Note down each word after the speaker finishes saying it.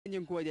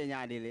nyin ko je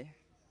nyaadile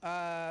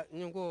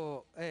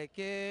nyungo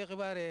ke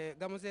xibare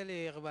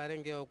gamuseli xibare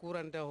nge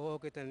kuranta ho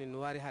ketani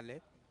nuari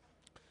halle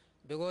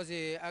because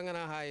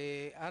angana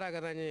hay haraga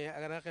nani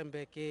agana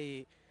xembe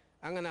ke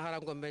angana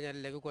haram ko benyal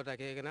legi ko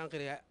take nan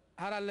xiri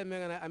haralle me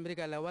ngana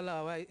america la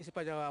wala wa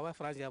espagne wa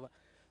france ba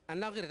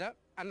anna xirita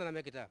anna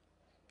mekita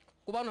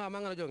kubano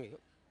mangana jongi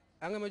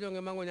angama jongi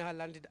mango nya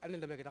halandi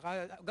anna mekita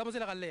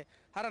gamuseli xalle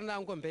haranda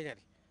an ko benyal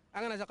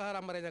angana sa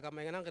haram mare nya kam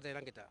ngana xita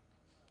langita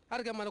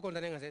har ke man ko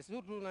ndane ngase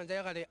surtout na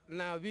jaya xale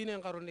na wine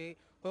ngarundi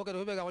ko ke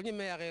hube ga woni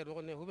me ya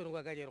xero ne hube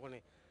ngo ga ñero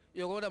ne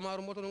yogo da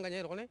maru moto nga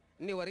ñero ne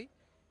ni wari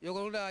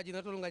yogo da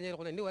jina to nga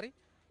ñero ne ni wari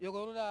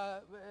yogo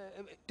da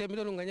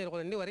temino nga ñero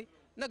ne ni wari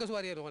naga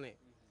suwari yero ne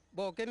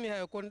bo ken ni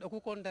hay kon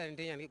ku kon da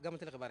ndi ñani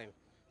gamatel xibaren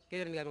ke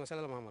yeen nga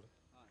sallallahu muhammad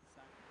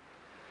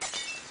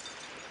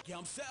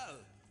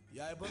Gamcel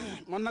yaay borom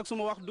man nak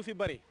suma wax du fi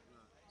bari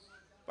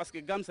parce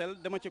que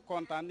Gamcel dama ci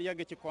contane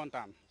yag ci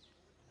contane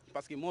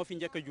parce que mo fi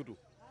ñëk juddu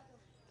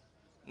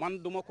man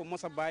duma ko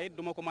mos a bàyyi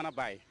duma ko mën a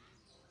bàyyi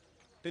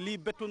te lii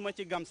bettul ma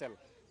ci Gamcel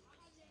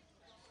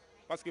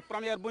parce que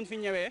première buñ fi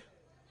ñëwee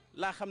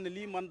laa xam ne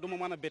lii man duma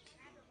mën a betti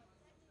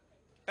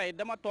tey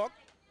dama toog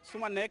su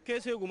ma nekk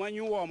keeseegu ma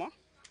ñu woo ma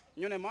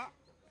ñu ne ma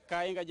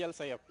kaay nga jël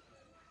sa yëpp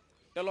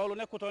te loolu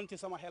nekkutoon ci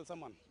sama xel sa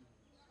man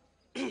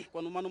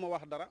kon manuma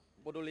wax dara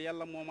bu dul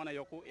yàlla moo mën a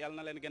yokku yàlla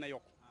na leen gën a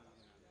yokku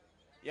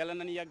yàlla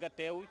nañ yàgg a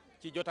teew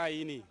ci jotaay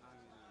yi nii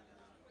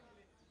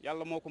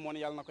yàlla moo ko moon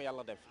yàlla na ko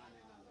yàlla def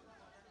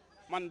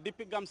man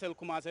depuis Gamcel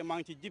commencé maa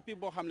ngi ci jippi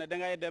boo xam ne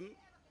dangay dem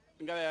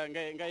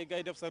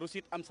ngay def sa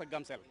receipt am sa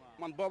Gamcel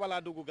man booba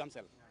laa dugg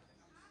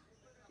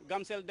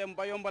Gamcel dem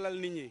ba yombalal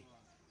nit ñi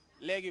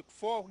léegi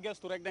foo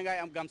gestu rek dangay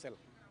am Gamcel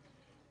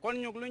kon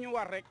ñu lu ñu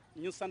war rek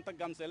ñu sant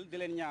Gamcel di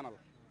leen ñaanal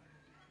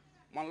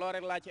man loo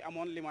rek laa ci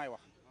amoon li may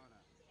wax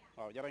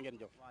waaw jërë ngeen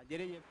jëf. waaw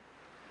jërëjëf.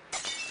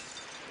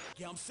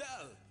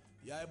 Gamcel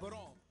yaay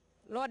borom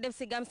loo def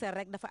si Gamcel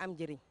rek dafa am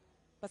njëriñ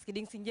parce que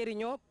di nga si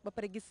njëriñoo ba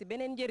pare gis si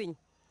beneen njëriñ.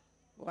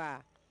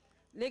 waaw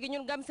léegi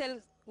ñun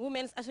Gamcel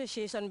Women's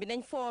Association bi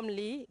nañ form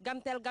lii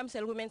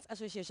Gamcel Women's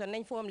Association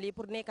nañ form lii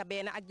pour nekk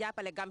benn ak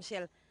jàppale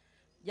Gamcel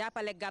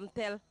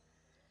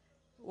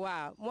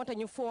waaw moo tax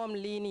ñu form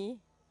lii nii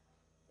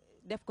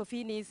def ko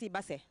fii nii si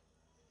Basse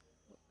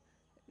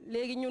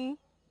léegi ñun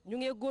ñu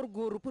ngi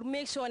góorgóorlu pour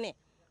make sure ne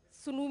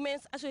sunu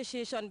Women's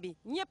Association bi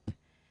ñëpp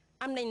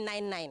am nañ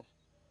 99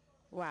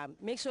 waaw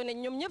make sure ne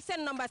ñoom ñëpp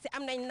seen number si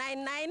am nañ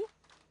 99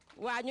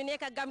 waaw ñu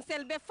nekk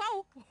Gamcel ba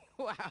faw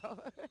waaw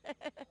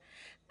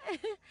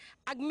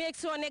ak meeg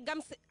soo ne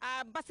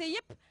Basse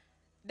yëpp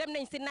dem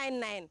nañ si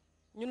 99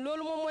 ñun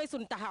loolu moom mooy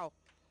suñ taxaw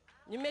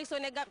ñu meeg soo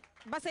ne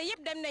Basse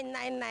yëpp dem nañ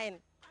 99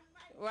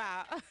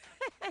 waaw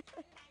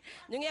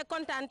ñu ngi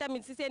kontaan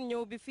tamit si seen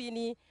ñëw bi fii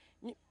nii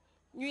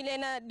ñuy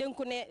leen a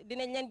dénku ne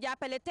dinañ leen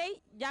jàppale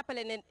tey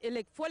jàppale leen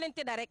ëllëg foo leen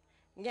tëdda rek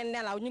ngeen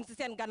nelaw ñu ngi si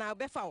seen gannaaw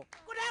ba faw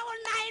ku deewul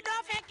naay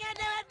doo fekkee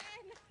déwén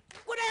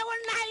ku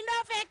deewul naay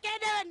doo fekkee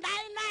déwén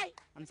naay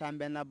an san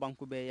benna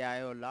banku be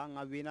yayo la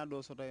nga wina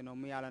do soto ino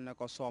mu yala ne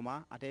ko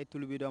soma ate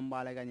tulbi do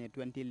mbale ganye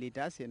 20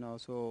 liters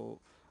so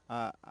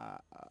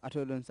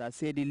ato don sa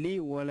sedi li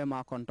wole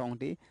ma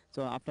kontonti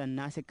so after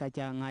nasi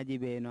kacha ngaji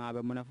be no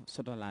abe muna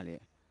soto lale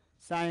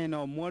sa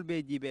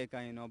molbe jibe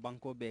kan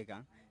banko be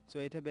kan so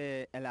ite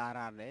be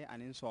LRR de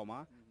anin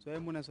soma so e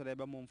muna so be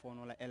mum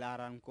fono la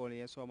LRR ko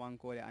le soma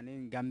ko le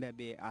anin gambe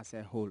be as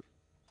a whole.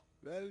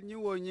 Well, you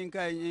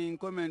will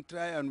come and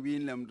try and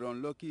win them,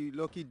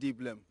 lucky deep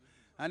them.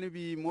 And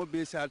be more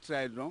base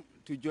try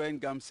to join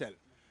Gamcel.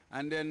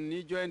 And then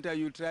you join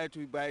you try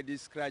to buy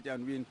this scratch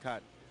and win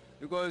card.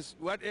 Because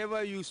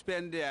whatever you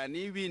spend there,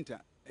 ni winter,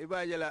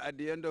 at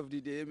the end of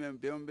the day,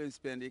 be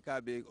spend it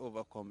can be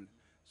overcome.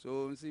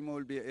 So Simo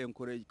will be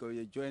encouraged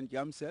to join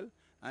Gamcel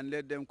and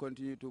let them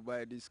continue to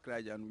buy this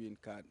scratch and win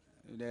card.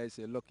 There is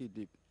a lucky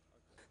dip.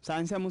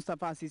 Sanse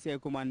Mustafa Sise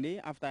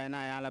Kumandi after an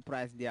ayala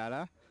price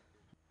diala.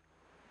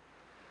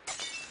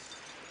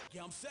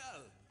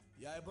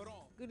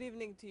 Good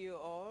evening to you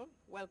all.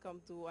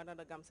 Welcome to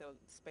another Gamcel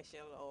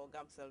special or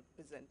Gamcel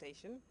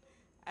presentation.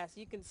 As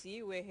you can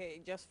see, we're here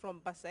just from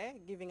Basse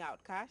giving out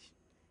cash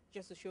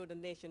just to show the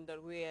nation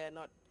that we're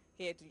not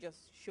here to just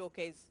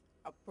showcase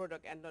a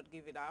product and not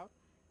give it out.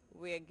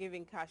 We're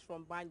giving cash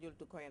from Banjul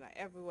to Koyana,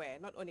 everywhere,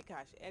 not only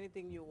cash,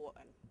 anything you want.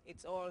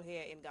 It's all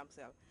here in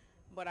Gamcel.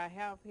 But I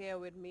have here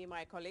with me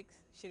my colleagues,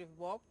 Sheriff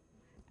Bob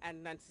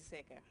and Nancy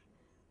Seka.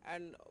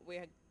 And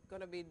we're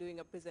going to be doing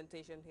a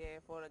presentation here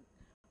for the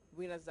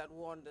winners that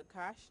won the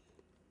cash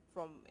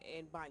from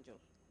in Banjul.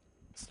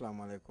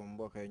 Assalamu alaikum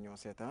mbokk yi ñoo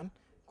seetaan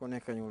ku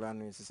nekk ñu la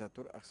nuyu ci sa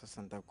tur ak sa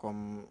sant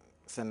comme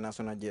seen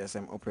national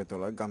GSM operator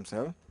la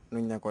Gamcel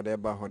nuñ ne ko dee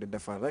baaxoo di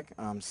defal rek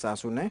saa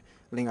su ne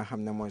li nga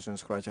xam ne mooy suñ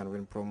scratch and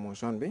win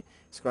promotion bi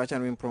scratch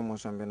and win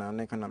promotion bi na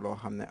nekk na loo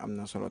xam ne am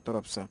na solo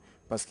trop sax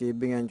parce que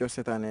bi ngeen jox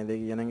seetaane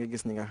léegi yéen a ngi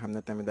gis ñi nga xam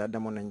ne tamit daal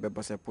demoon nañ ba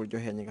base pour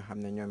joxe ñi nga xam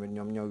ne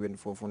ñoom ñoo win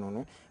foofu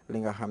noonu li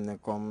nga xam ne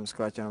comme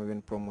scratch and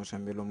win promotion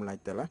bi lu mu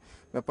laajte la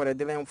ba pare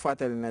di leen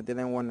fàttali ne di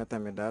leen won ne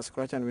tamit daal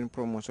scratch and win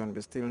promotion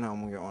bi still now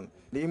mu ngi on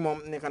lii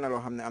moom nekk na loo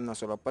xam ne am na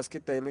solo parce que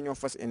tey lu ñoo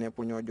fas ene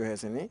pour ñoo joxe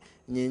si ni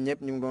ñii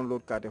ñëpp ñu ngi doon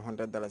load kaati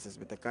 $100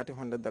 bi te kaati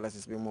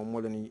 $100 bi moom moo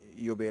leen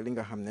yóbbee li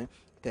nga xam ne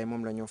tey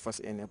moom la ñoo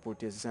fas ene pour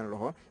téye si seen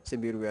loxo si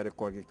biir weeri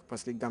koor gi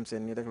parce que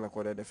Gamcel nii rek la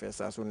ko dee defee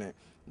saa su ne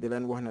di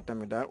leen wax ne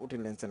tamit daal uti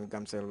leen seen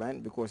Gamcel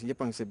line because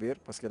yëpp a ngi si biir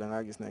parce que da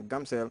ngaa gis ne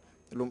Gamcel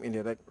lu mu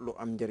indi rek lu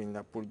am njëriñ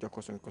la pour jox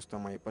ko suñ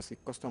customer yi parce que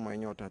customer yi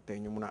ñoo tax tey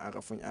ñu mun a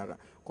àgga fuñ àgga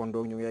kon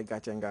donc ñu ngi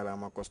gàccee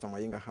ngaalaama customer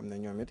yi nga xam ne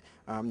ñoom it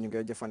ñu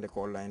ngi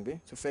jëfandikoo line bi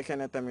su fekkee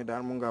ne tamit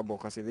daal mu ngaa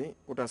bokk si li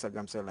utal sa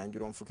Gamcel line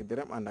juróom fukki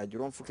dërëm àndaa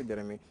juróom fukki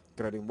dërëm yi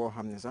crédit boo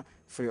xam ne sax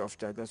free of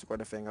charge la su ko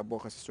defee nga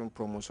bokk si suñ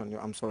promotion yu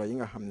am solo yi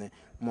nga xam ne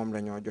moom la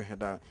ñoo joxe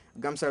daal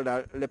Gamcel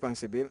daal léppang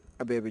si biir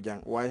abee bi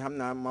jàng waaye xam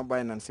naa ma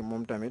bàyyi nan si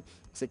moom tamit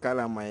si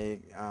kàllaamay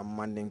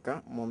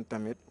Mandinka moom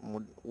tamit mu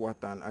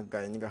waxtaan ak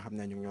gars yi ñi nga xam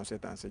ne ñu ñoo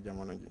seetaan si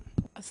jamono ji.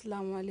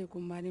 Assalamu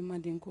alaikum mari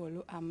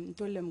Mandinkolu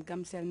tolem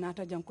Gamcel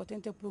nata jang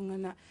kotente pour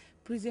ngana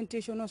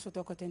presentation o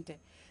soto kotente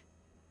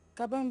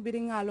kabam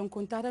biri ngalon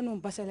kon tata num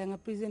basale nga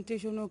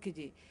presentation o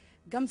kiji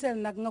Gamcel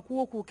nak nga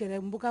kuwo ku kere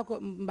mbuka ko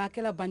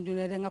mbakela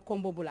banjule nga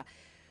kombo bula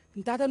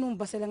ntata num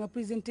basale nga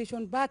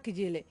presentation ba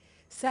kijele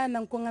sa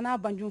nan ko ngana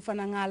banjum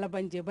fana ngala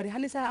banje bari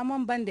hanisa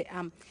amam bande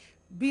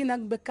bi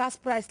nak be cash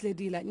price le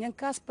dila nyen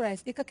cash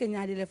price ika ke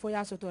nyaadi le fo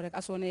ya soto rek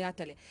asone ya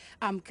tale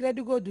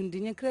credit go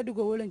dundi nyen credit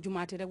go wolen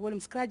jumate rek wolum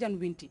scratch and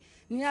winti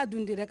ni ya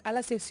dundi rek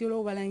ala se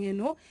silo wala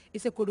ngeno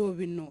ise kodo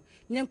winno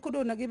nyen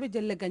kodo nak ibe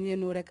jelle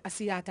ganyeno rek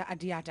asiyata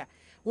adiyata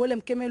wolem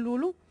keme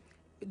lulu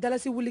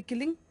dalasi wuli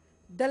killing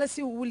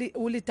dalasi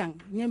wuli tang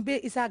nyembe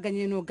isa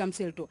ganyeno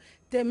Gamcel to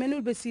te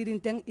menul be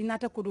sirin teng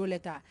inata kodo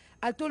leta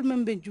altol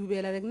membe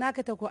jubela rek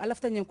nakata ko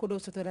alafta nyen kodo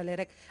sotorale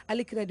rek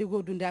ali credit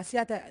go dunda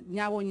asiata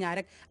nyaawo nya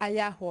rek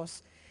aya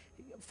hos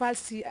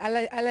falsi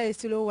ala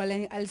silo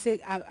wala alse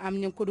am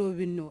nyen kodo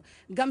winno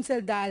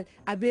Gamcel dal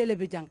abele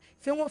be jang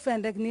fengo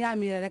fen rek ni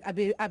amira rek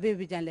abe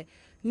be janle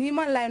ni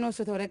man lay no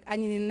soto rek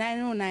ani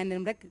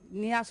 909 rek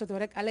ni ya soto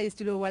rek ala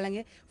estilo wala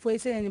nge fo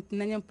ese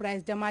nanyen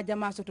price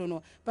jama soto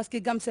no parce que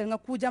Gamcel nga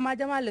ku jama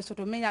le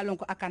soto me ya lon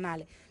ko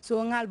akanale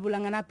so ngal bula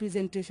ngana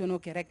presentation o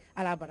ke rek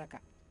ala baraka.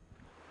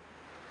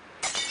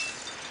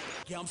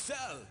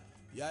 Gamcel,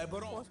 yeah, Of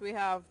course, we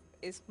have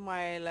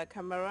Ismail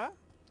Camera.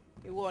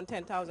 He won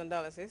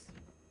 $10,000.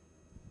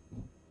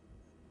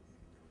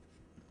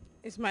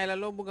 Ismail,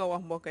 lo buga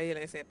wax mbokk yi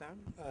lay seetaan.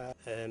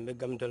 Mbe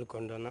Gamcel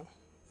kondona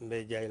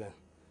mbe jayla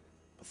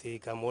parce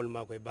que mol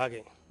ma koy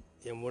bage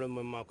ye mol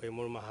ma koy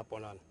mol ma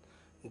haponal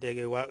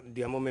ndege wa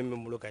diamo membe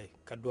mulu kay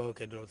kaddu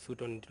ke do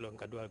suton tilo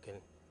kaddu ke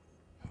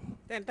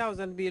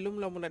 10,000 bi lum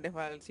la mëna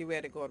defal ci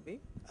wéri koor bi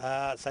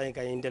sañ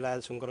kay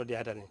indela sungoro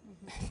diatane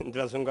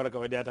indela sungoro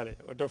ko diatale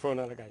auto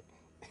fona la kay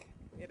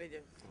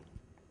jërëjëf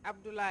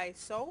Abdoulaye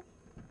Sow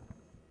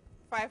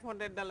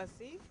 $500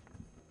 si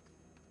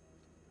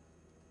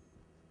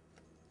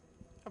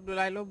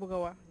Abdoulaye lo bëgg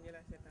wax ñi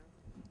la sétan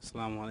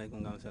Assalamu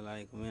alaikum Gamcel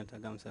alaikum yenta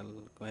Gamcel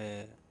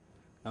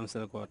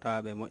ko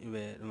tabe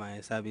moƴƴuɓe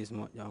ɗuma service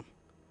moƴƴo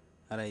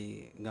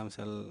aray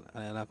Gamcel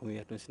ala ko mi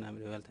wiyatun sinami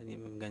ɗo weltani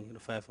ɓe gañi ɗo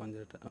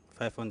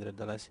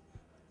 $500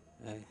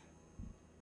 eyi